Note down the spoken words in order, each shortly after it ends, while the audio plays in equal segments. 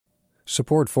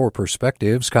Support for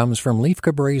Perspectives comes from Leif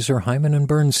Cabraser, Hyman and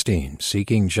Bernstein,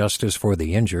 seeking justice for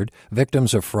the injured,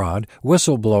 victims of fraud,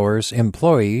 whistleblowers,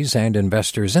 employees, and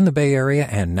investors in the Bay Area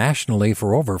and nationally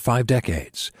for over 5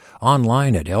 decades.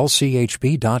 Online at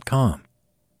lchb.com.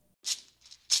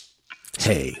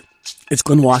 Hey, it's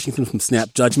Glenn Washington from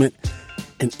Snap Judgment.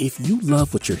 And if you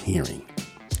love what you're hearing,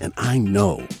 and I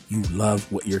know you love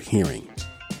what you're hearing,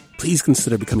 please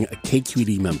consider becoming a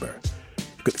KQED member.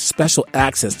 Get special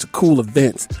access to cool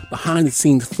events,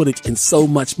 behind-the-scenes footage, and so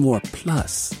much more.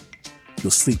 Plus,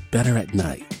 you'll sleep better at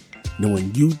night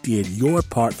knowing you did your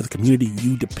part for the community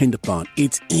you depend upon.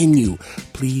 It's in you.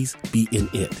 Please be in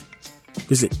it.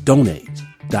 Visit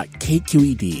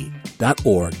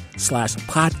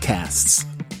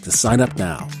donate.kqed.org/podcasts to sign up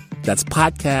now. That's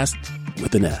podcast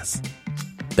with an S.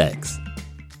 Thanks.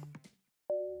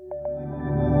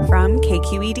 From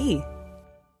KQED.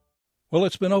 Well,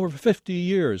 it's been over 50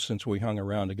 years since we hung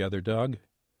around together, Doug.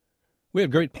 We had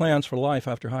great plans for life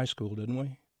after high school, didn't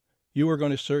we? You were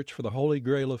going to search for the holy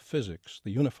grail of physics,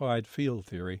 the unified field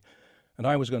theory, and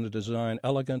I was going to design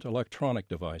elegant electronic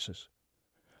devices.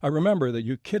 I remember that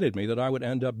you kidded me that I would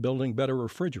end up building better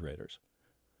refrigerators.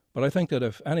 But I think that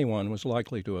if anyone was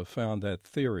likely to have found that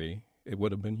theory, it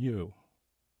would have been you.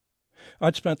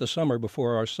 I'd spent the summer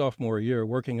before our sophomore year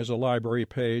working as a library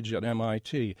page at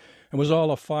MIT and was all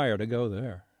afire to go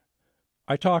there.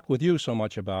 I talked with you so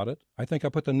much about it, I think I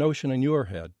put the notion in your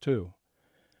head, too.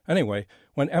 Anyway,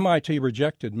 when MIT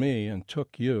rejected me and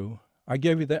took you, I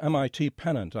gave you the MIT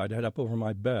pennant I'd had up over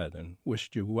my bed and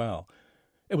wished you well.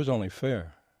 It was only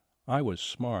fair. I was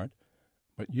smart,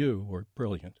 but you were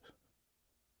brilliant.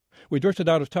 We drifted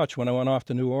out of touch when I went off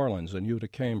to New Orleans and you to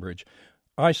Cambridge.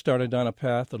 I started down a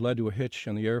path that led to a hitch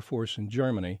in the Air Force in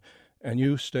Germany, and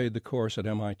you stayed the course at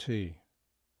MIT.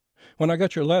 When I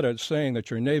got your letter saying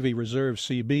that your Navy Reserve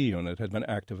CB unit had been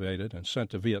activated and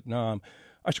sent to Vietnam,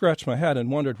 I scratched my head and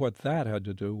wondered what that had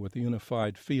to do with the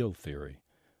unified field theory,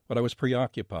 but I was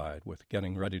preoccupied with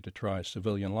getting ready to try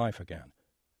civilian life again.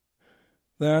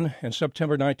 Then, in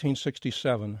September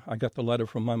 1967, I got the letter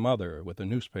from my mother with a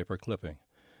newspaper clipping.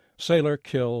 Sailor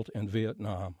killed in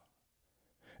Vietnam.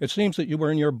 It seems that you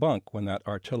were in your bunk when that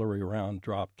artillery round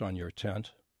dropped on your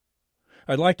tent.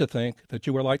 I'd like to think that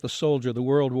you were like the soldier the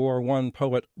World War I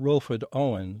poet Wilfred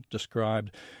Owen described.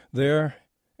 There,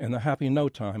 in the happy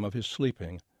no-time of his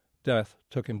sleeping, death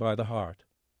took him by the heart.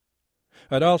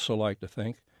 I'd also like to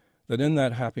think that in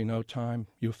that happy no-time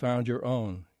you found your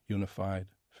own unified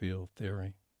field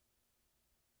theory.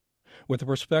 With the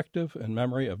perspective and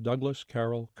memory of Douglas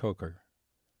Carroll Coker,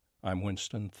 I'm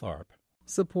Winston Tharp.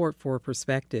 Support for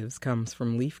Perspectives comes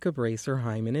from Leif Cabraser,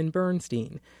 Hyman and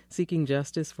Bernstein, seeking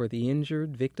justice for the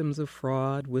injured, victims of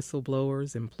fraud,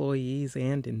 whistleblowers, employees,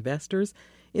 and investors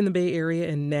in the Bay Area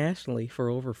and nationally for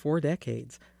over 4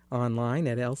 decades. Online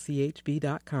at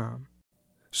lchb.com.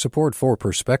 Support for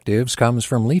Perspectives comes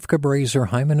from Leif Cabraser,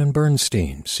 Hyman and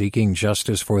Bernstein, seeking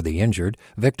justice for the injured,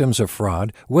 victims of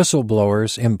fraud,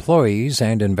 whistleblowers, employees,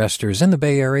 and investors in the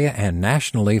Bay Area and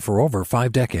nationally for over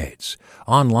 5 decades.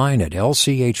 Online at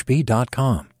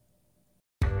lchb.com.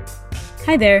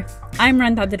 Hi there, I'm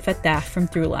Rand Abdel-Fattah from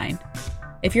Throughline.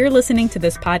 If you're listening to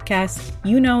this podcast,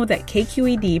 you know that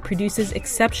KQED produces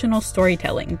exceptional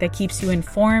storytelling that keeps you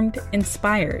informed,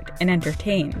 inspired, and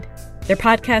entertained. Their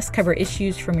podcasts cover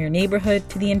issues from your neighborhood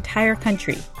to the entire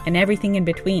country and everything in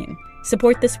between.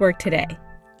 Support this work today.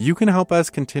 You can help us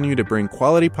continue to bring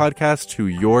quality podcasts to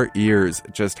your ears.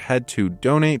 Just head to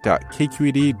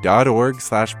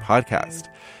donate.kqed.org/podcast.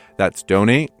 That's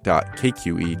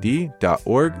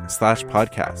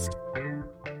donate.kqed.org/podcast.